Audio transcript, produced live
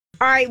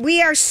All right,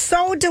 we are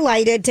so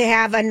delighted to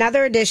have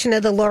another edition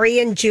of the Lori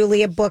and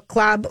Julia Book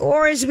Club,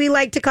 or as we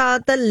like to call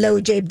it, the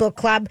LOJ Book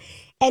Club.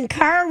 And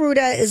Kaira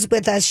Rouda is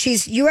with us.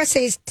 She's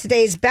USA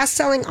Today's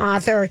best-selling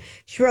author.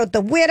 She wrote The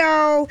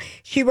Widow.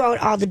 She wrote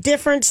All the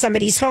Difference,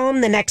 Somebody's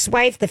Home, The Next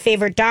Wife, The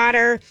Favorite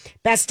Daughter,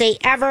 Best Day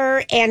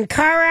Ever. And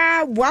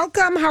Kaira,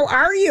 welcome. How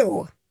are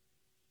you?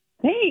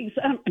 Thanks.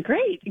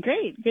 Great.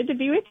 Good to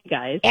be with you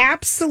guys.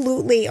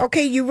 Absolutely.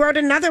 Okay, you wrote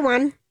another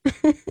one.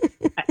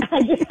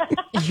 I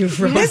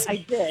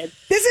did.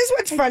 This is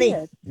what's funny.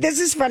 This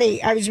is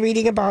funny. I was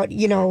reading about,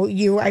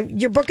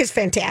 your book is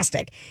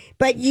fantastic,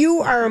 but you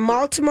are a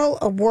multiple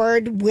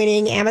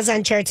award-winning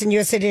Amazon charts and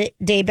USA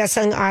Today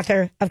bestselling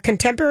author of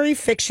contemporary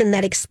fiction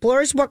that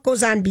explores what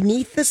goes on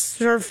beneath the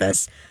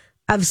surface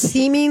of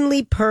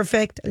seemingly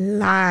perfect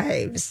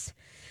lives.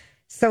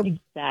 So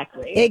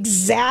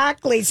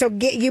Exactly. So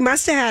you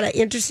must have had an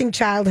interesting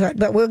childhood,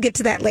 but we'll get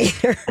to that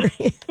later.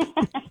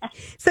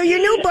 So your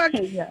new book,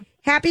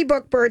 Happy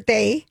Book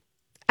Birthday.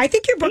 I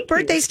think your book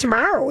birthday's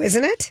tomorrow,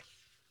 isn't it?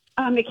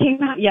 It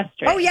came out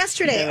yesterday. Oh,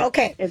 yesterday. So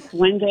okay. It's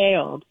 1 day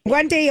old.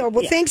 1 day old.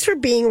 Well, thanks for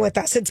being with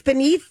us. It's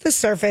Beneath the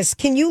Surface.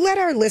 Can you let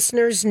our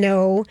listeners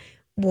know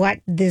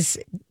what this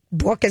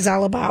book is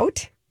all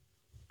about?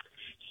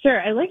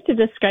 Sure. I like to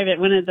describe it.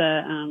 One of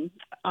the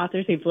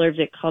authors who blurbed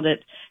it called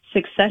it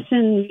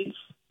Succession Meets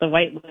the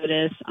White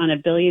Lotus on a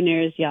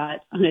Billionaire's Yacht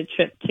on a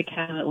Trip to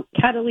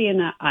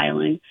Catalina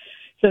Island.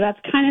 So that's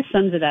kind of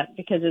sums it up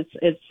because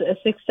it's a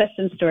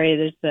succession story.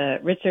 There's the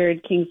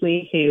Richard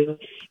Kingsley who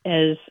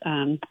is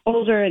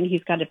older and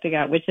he's got to figure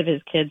out which of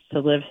his kids to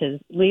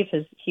leave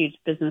his huge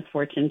business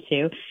fortune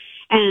to.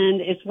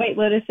 And it's White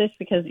Lotus-ish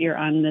because you're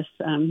on this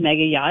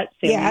mega yacht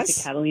sailing to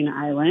Catalina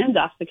Island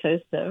off the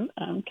coast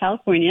of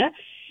California.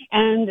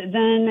 And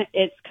then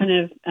it's kind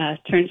of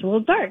turns a little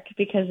dark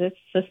because it's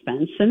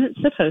suspense and it's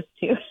supposed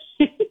to.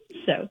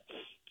 So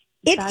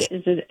that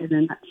is it in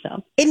a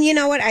nutshell. And you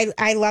know what?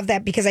 I love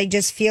that because I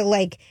just feel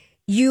like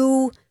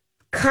you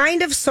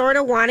kind of sort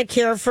of want to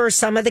care for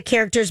some of the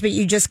characters, but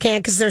you just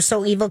can't because they're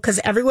so evil because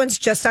everyone's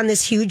just on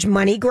this huge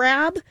money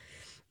grab.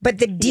 But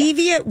the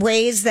deviant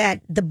ways that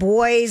the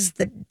boys,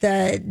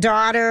 the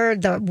daughter,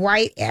 the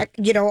white,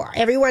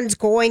 everyone's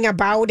going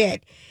about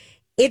it.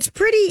 It's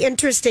pretty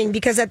interesting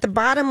because at the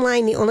bottom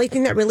line, the only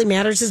thing that really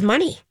matters is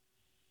money.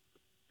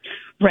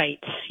 Right.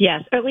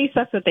 Yes. Or at least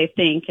that's what they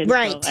think. And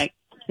right. So I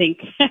think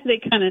they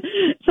kind of,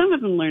 some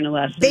of them learn a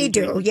lesson. They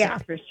do. Yeah.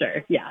 For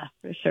sure. Yeah,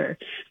 for sure.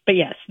 But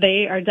yes,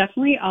 they are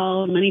definitely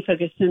all money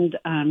focused. And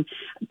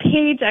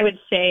Paige, I would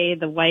say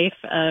the wife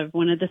of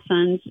one of the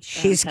sons.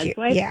 She's cute.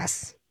 Wife,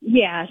 yes.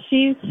 Yeah,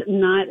 she's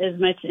not as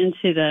much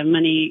into the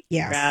money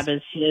grab as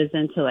she is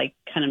into like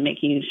kind of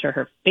making sure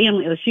her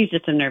family. She's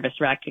just a nervous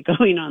wreck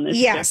going on this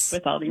trip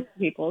with all these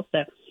people.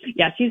 So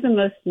yeah, she's the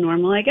most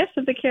normal, I guess,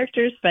 of the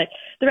characters. But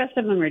the rest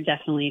of them are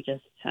definitely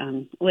just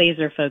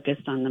laser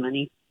focused on the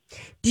money.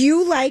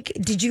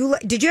 Did you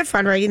have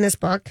fun writing this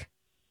book?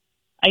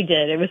 I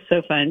did. It was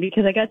so fun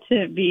because I got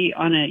to be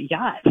on a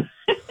yacht.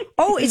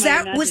 Oh, was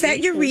that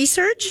your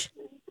research?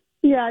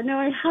 Yeah, no,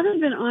 I haven't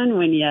been on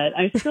one yet.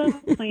 I still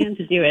plan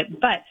to do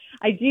it, but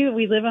I do.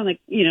 We live on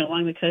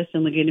along the coast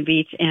in Laguna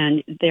Beach,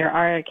 and there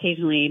are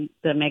occasionally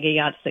the mega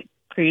yachts that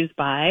cruise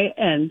by,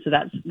 and so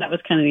that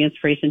was kind of the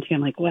inspiration too. I'm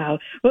like, wow,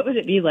 what would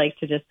it be like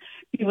to just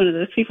be one of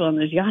those people on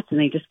those yachts and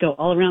they just go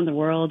all around the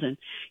world? And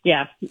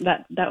yeah,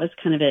 that was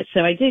kind of it.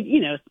 So I did,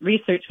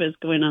 research was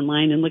going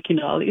online and looking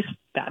at all these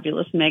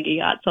fabulous mega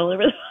yachts all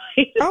over the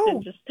place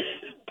and just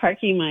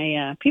parking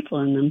my people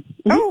in them.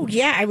 Oh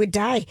yeah, I would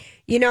die.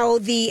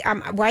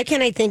 Why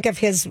can't I think of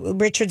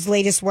Richard's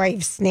latest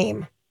wife's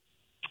name?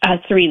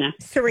 Serena.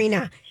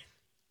 Serena.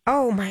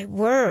 Oh my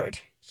word.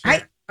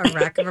 A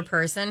wreck of a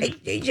person.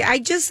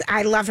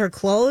 I love her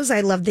clothes.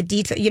 I love the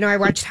detail. I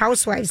watched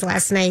Housewives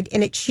last night,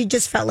 and she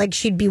just felt like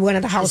she'd be one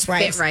of the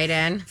housewives. Fit right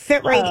in.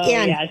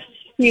 Yeah,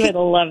 you would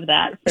love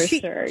that for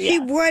sure. Yeah. She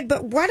would,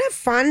 but what a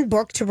fun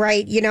book to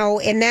write,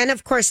 And then,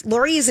 of course,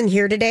 Lori isn't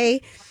here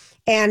today,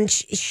 and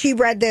she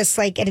read this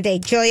like in a day.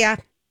 Julia,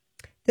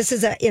 this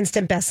is an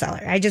instant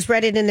bestseller. I just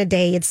read it in a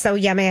day. It's so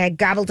yummy. I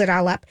gobbled it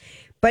all up.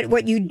 But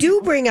what you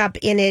do bring up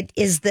in it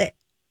is the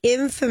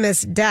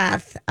infamous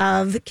death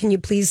of, can you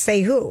please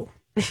say who?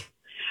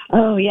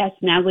 Oh, yes,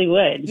 Natalie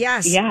Wood.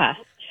 Yes. Yeah,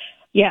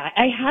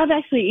 I have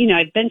actually,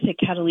 I've been to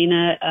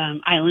Catalina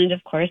Island,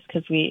 of course,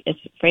 because it's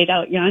right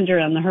out yonder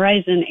on the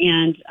horizon.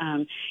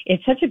 And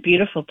it's such a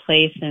beautiful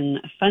place and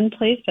a fun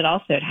place, but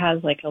also it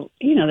has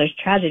there's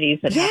tragedies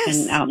that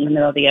happen out in the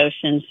middle of the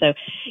ocean. So,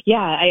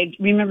 yeah, I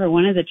remember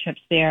one of the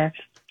trips there,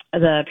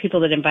 the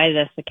people that invited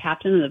us, the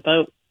captain of the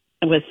boat,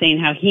 was saying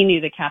how he knew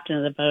the captain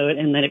of the boat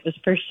and that it was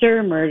for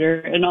sure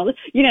murder and all this.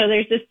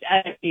 There's just,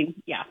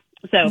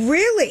 So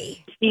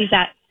really, see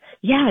that.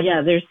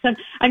 Yeah. There's some.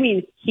 I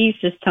mean, he's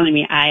just telling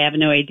me I have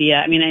no idea.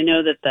 I mean, I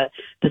know that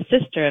the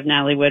sister of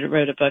Natalie Wood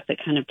wrote a book that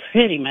kind of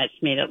pretty much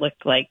made it look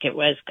like it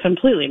was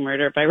completely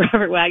murder by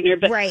Robert Wagner,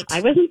 but right.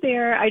 I wasn't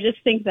there. I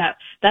just think that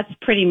that's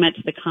pretty much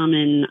the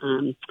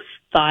common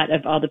thought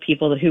of all the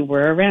people who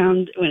were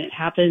around when it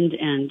happened,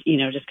 and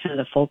just kind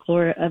of the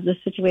folklore of the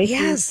situation.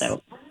 Yes.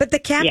 So, but the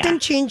captain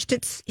changed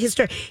his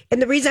story.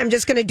 And the reason I'm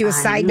just going to do a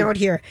side note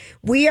here,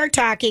 we are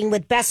talking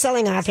with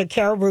best-selling author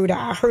Kaira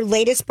Rouda. Her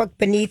latest book,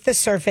 Beneath the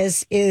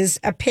Surface, is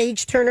a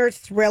page-turner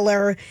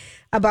thriller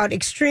about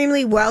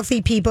extremely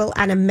wealthy people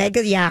on a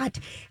mega yacht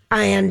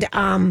and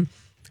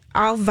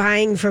all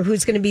vying for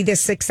who's going to be the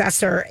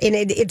successor. And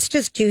it's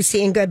just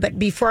juicy and good. But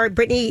before,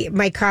 Brittany,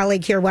 my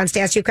colleague here, wants to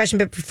ask you a question.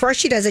 But before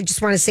she does, I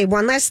just want to say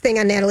one last thing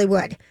on Natalie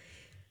Wood.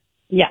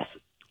 Yes.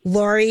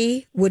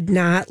 Lori would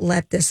not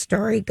let this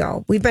story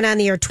go. We've been on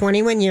the air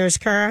 21 years,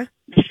 Cara.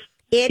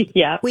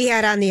 We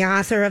had on the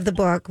author of the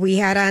book. We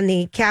had on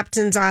the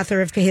captain's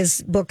author of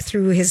his book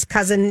through his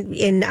cousin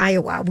in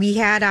Iowa. We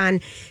had on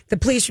the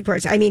police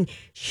reports. I mean,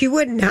 she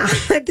would not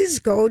let this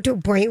go to a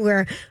point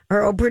where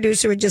our old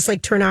producer would just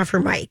turn off her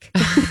mic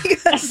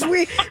because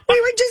we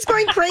were just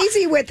going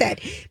crazy with it.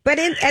 But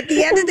at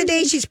the end of the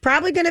day, she's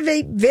probably going to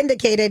be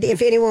vindicated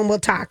if anyone will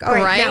talk. All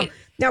right.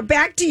 Now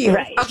back to you.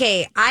 Right.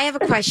 Okay, I have a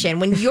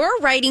question. When you're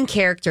writing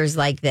characters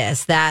like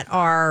this that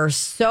are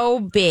so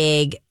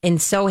big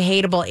and so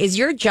hateable, is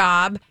your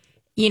job,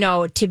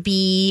 to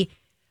be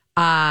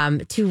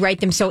to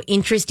write them so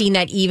interesting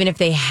that even if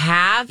they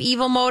have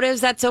evil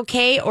motives, that's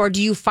okay? Or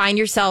do you find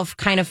yourself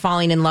kind of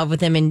falling in love with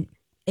them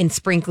and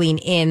sprinkling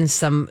in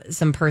some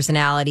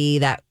personality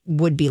that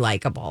would be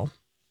likable?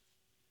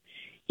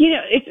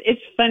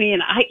 It's funny,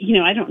 and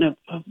I don't know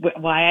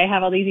why I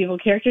have all these evil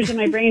characters in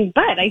my brain,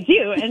 but I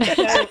do. And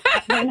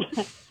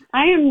so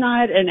I am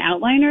not an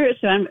outliner,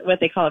 so I'm what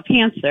they call a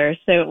pantser.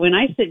 So when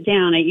I sit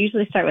down, I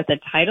usually start with a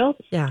title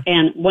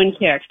and one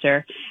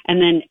character,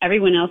 and then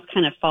everyone else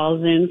kind of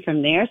falls in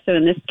from there. So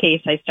in this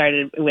case, I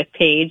started with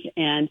Paige,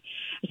 and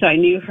so I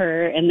knew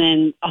her, and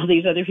then all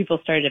these other people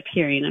started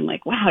appearing. I'm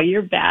like, wow,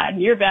 you're bad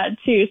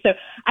too. So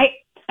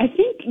I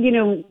think,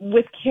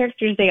 with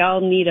characters, they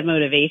all need a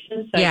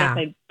motivation. So I guess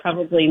I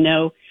probably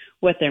know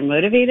what they're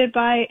motivated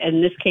by.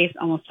 In this case,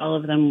 almost all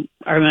of them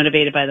are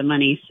motivated by the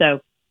money. So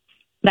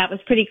that was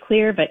pretty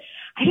clear, but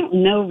I don't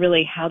know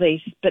really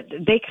but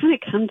they kind of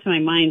come to my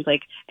mind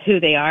like who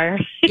they are.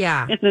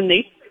 Yeah. And then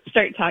they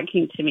start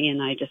talking to me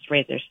and I just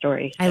write their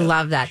story. So. I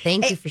love that.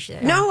 Thank you for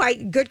sharing. No,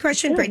 good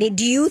question, Brittany.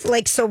 Do you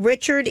so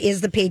Richard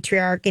is the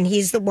patriarch and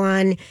he's the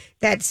one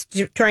that's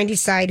trying to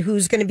decide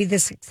who's going to be the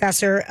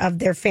successor of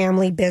their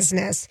family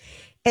business.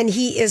 And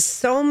he is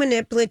so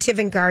manipulative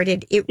and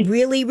guarded. It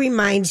really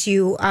reminds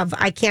you of,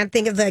 I can't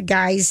think of the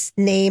guy's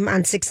name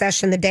on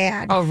Succession, the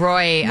dad. Oh,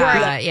 Roy.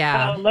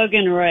 Yeah.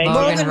 Logan Roy.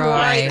 Logan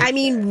Roy. I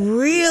mean,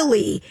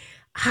 really,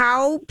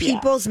 how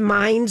people's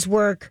minds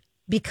work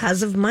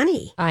because of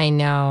money. I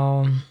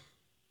know.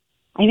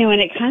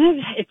 And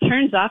it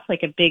turns off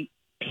like a big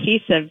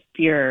piece of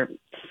your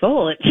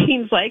soul. It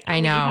seems like I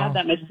know. You have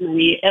that much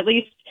money, at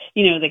least,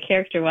 the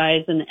character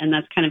wise. And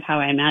that's kind of how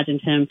I imagined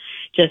him,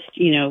 just,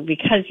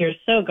 because you're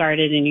so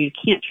guarded and you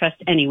can't trust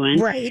anyone.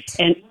 Right.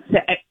 And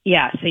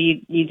so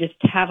you just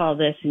have all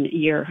this and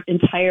your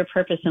entire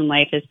purpose in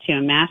life is to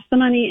amass the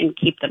money and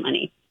keep the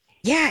money.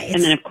 Yeah.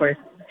 And then of course,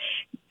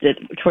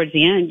 towards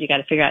the end, you got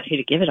to figure out who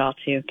to give it all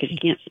to because you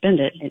can't spend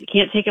it and you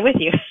can't take it with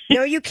you.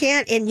 No, you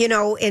can't. And,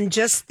 and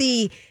just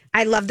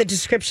I love the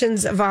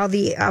descriptions of all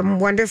the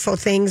wonderful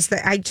things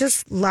that I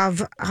just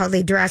love how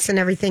they dress and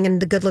everything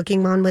and the good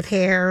looking one with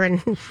hair.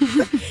 And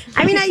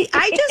I mean,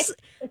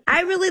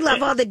 I really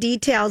love all the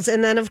details.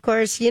 And then, of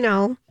course,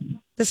 the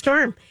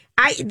storm.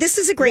 This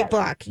is a great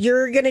book.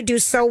 You're going to do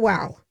so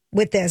well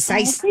with this.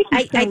 I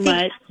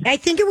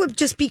think it would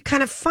just be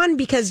kind of fun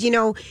because,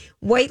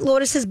 White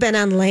Lotus has been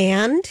on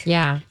land.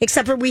 Yeah.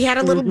 Except for we had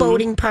a little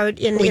boating part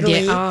in Italy.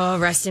 Did. Oh,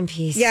 rest in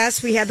peace.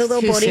 Yes, we had the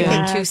little boating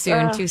thing. Too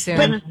soon.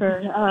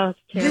 But,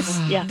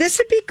 this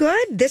would be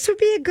good. This would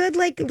be a good,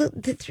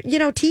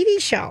 TV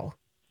show.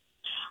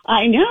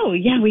 I know.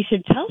 Yeah, we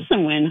should tell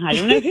someone. I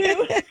don't know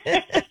who.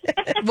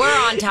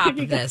 We're on top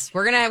of this.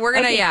 We're gonna.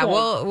 Okay,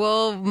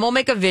 we'll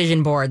make a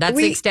vision board. That's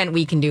the extent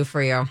we can do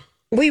for you.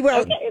 We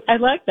will. Okay, I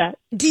like that.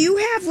 Do you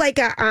have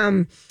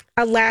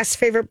a last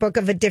favorite book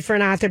of a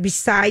different author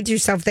besides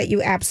yourself that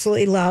you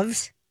absolutely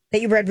loved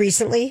that you read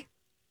recently?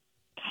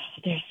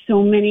 There's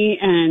so many,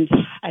 and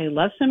I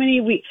love so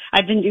many.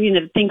 I've been doing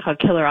a thing called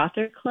Killer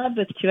Author Club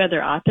with two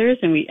other authors,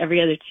 and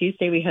every other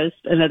Tuesday we host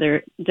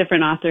another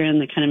different author in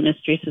the kind of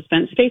mystery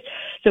suspense space.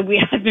 So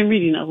I've been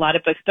reading a lot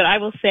of books, but I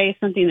will say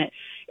something that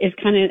is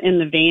kind of in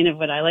the vein of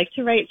what I like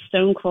to write.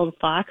 Stone Cold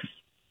Fox.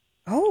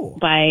 Oh,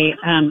 by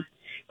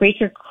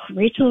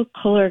Rachel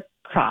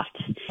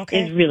Kohler-Croft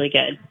is really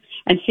good.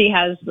 And she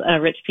has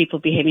rich people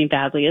behaving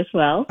badly as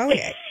well. Oh,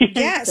 yeah.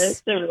 Yes. So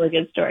it's a really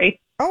good story.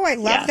 Oh, I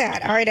love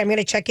that. All right, I'm going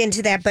to check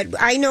into that. But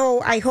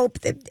I hope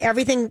that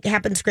everything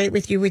happens great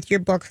with you with your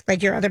book,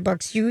 like your other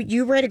books.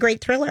 You write a great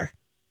thriller.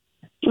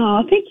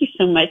 Oh, thank you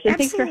so much. And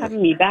thanks Absolutely. for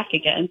having me back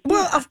again.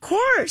 Well, of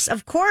course.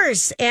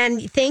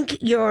 And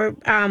thank your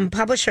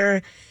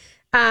publisher.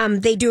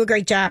 They do a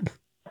great job.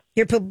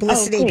 Your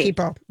publicity great.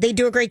 people. They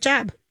do a great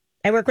job.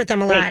 I work with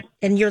them a lot,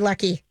 and you're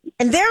lucky.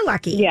 And they're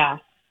lucky. Yeah.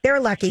 They're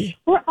lucky.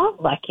 We're all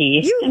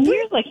lucky.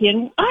 You're lucky,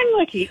 and I'm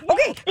lucky.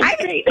 Okay, I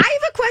Great.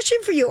 have a question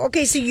for you.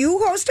 Okay, so you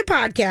host a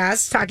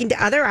podcast talking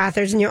to other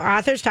authors, and your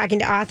authors talking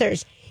to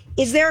authors.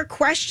 Is there a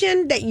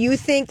question that you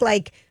think,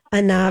 like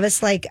a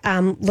novice like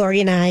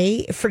Lori and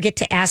I forget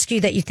to ask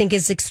you that you think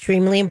is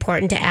extremely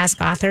important to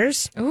ask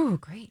authors? Oh,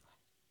 great.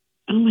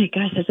 Oh my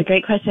gosh, that's a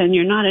great question.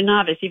 You're not a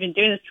novice. You've been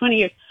doing this 20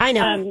 years. I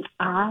know.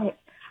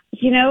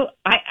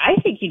 I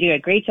think you do a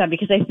great job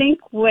because I think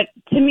what's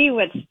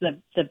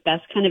the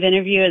best kind of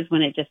interview is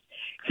when it just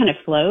kind of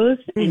flows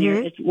and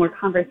it's more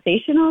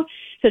conversational.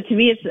 So to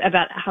me, it's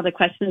about how the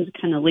questions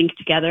kind of link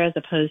together as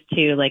opposed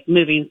to like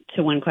moving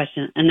to one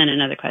question and then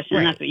another question.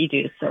 Right. And that's what you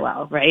do so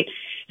well, right?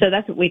 So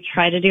that's what we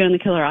try to do in the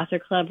Killer Author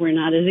Club. We're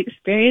not as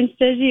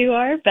experienced as you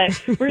are,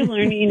 but we're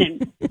learning.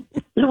 And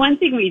the one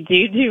thing we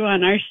do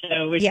on our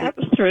show, which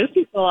throws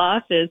people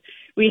off, is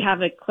we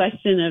have a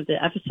question of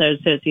the episode.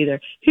 So it's either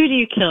who do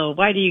you kill,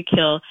 why do you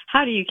kill,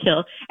 how do you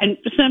kill? And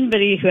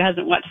somebody who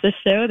hasn't watched the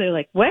show, they're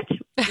like, what?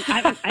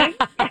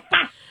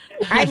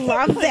 I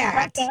love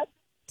that.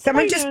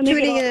 Someone just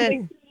tuning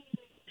in.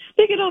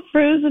 They get all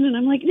frozen, and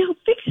I'm like, no,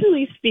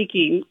 fictionally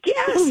speaking.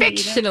 Yes,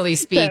 fictionally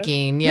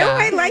speaking. No,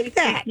 I like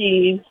that.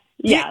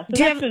 Yeah, so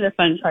that's been the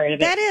fun part of it.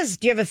 That is.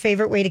 Do you have a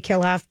favorite way to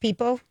kill off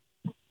people?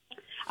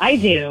 I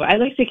do. I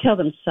like to kill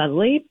them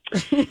subtly,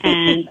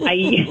 and I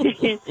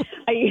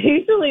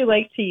usually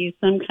like to use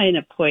some kind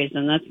of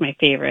poison. That's my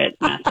favorite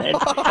method.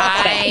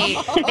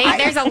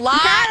 There's a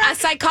lot. A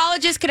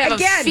psychologist could have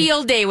a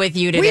field day with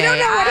you today. We don't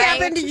know what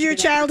happened in your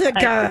childhood,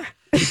 Cara.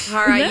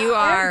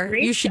 Cara,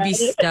 you should be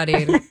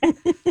studied.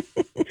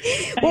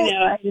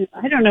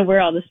 I don't know where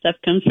all this stuff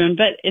comes from,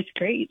 but it's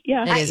great.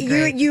 Yeah. It is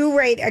great. You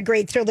write a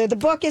great thriller. The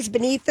book is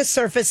Beneath the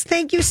Surface.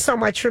 Thank you so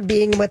much for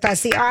being with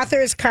us. The author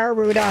is Kaira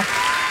Rouda.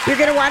 You're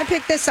going to want to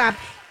pick this up.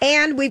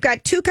 And we've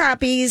got 2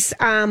 copies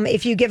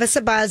if you give us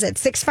a buzz at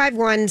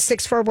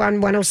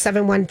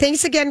 651-641-1071.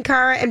 Thanks again,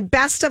 Kaira, and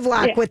best of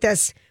luck with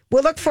this.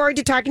 We'll look forward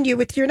to talking to you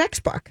with your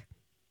next book.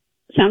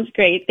 Sounds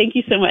great. Thank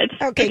you so much.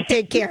 Okay,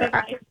 take care.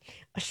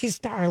 She's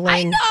darling.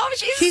 I know.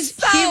 She's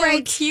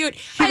so cute.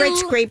 She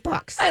writes great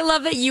books. I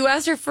love that you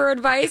asked her for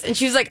advice, and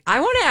she was like, I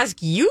want to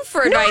ask you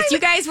for advice. You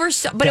guys were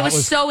but it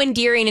was so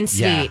endearing and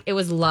sweet. Yeah. It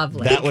was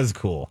lovely. That was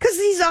cool. Because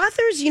these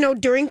authors,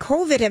 during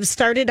COVID have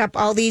started up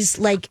all these,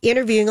 like,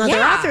 interviewing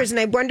other authors, and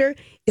I wonder,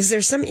 is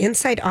there some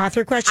inside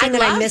author question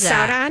that I miss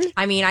out on?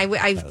 I mean, I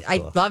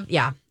love,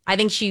 I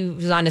think she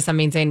was onto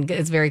something saying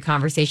it's very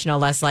conversational,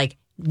 less like,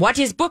 what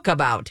is book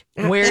about?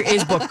 Where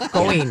is book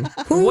going?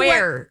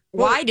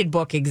 Why did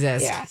book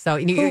exist? Yeah. So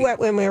who, what,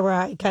 when, where,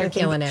 why? Kind of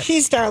killing it.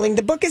 She's darling.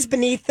 The book is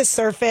Beneath the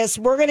Surface.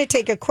 We're going to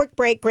take a quick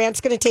break.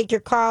 Grant's going to take your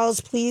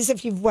calls. Please,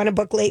 if you've won a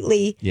book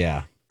lately,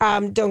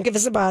 don't give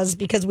us a buzz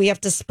because we have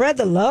to spread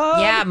the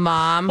love. Yeah,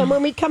 Mom. And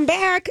when we come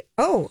back,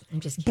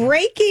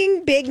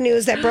 breaking big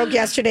news that broke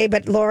yesterday,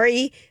 but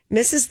Lori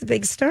misses the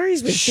big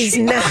stories when she's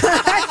not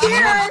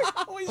here.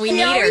 We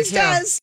need her, too. Does.